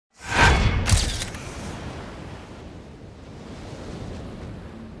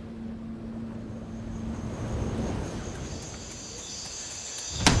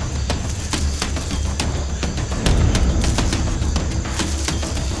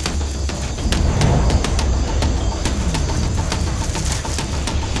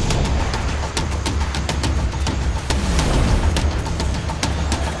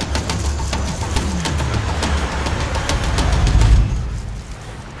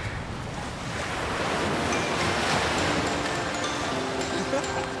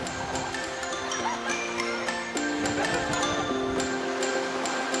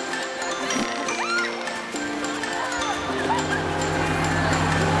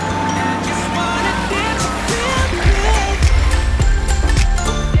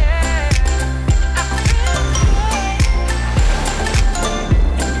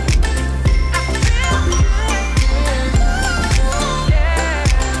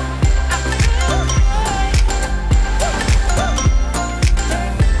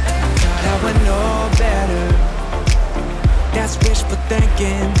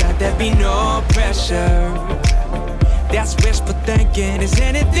future. That's wishful thinking. Is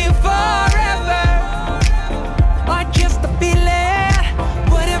anything forever? Or just a feeling?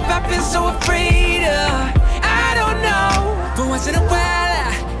 What have I been so afraid of? I don't know. But once in a while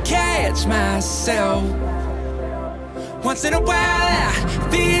I catch myself. Once in a while I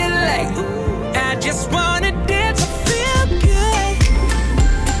feel like, ooh, I just wanna dance. I feel good.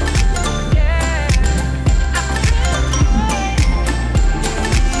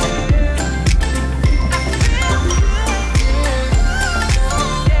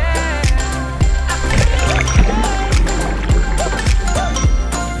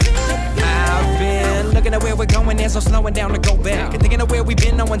 Where we're going, there's no slowing down to go back. And thinking of where we've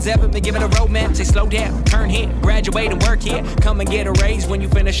been, no one's ever been given a roadmap. Say slow down, turn here, graduate and work here. Come and get a raise when you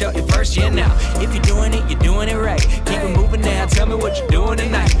finish up your first year now. If you're doing it right. Keep it moving now, tell me what you're doing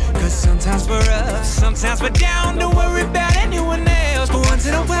tonight. Cause sometimes we're up, sometimes we're down. Don't worry about anyone else. But once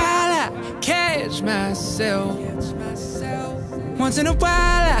in a while I catch myself. Once in a while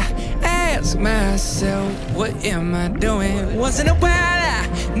I ask myself, what am I doing? Once in a while I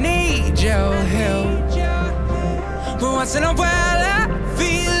need your help. But once in a while I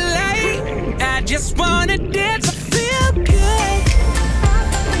feel like I just wanna dance.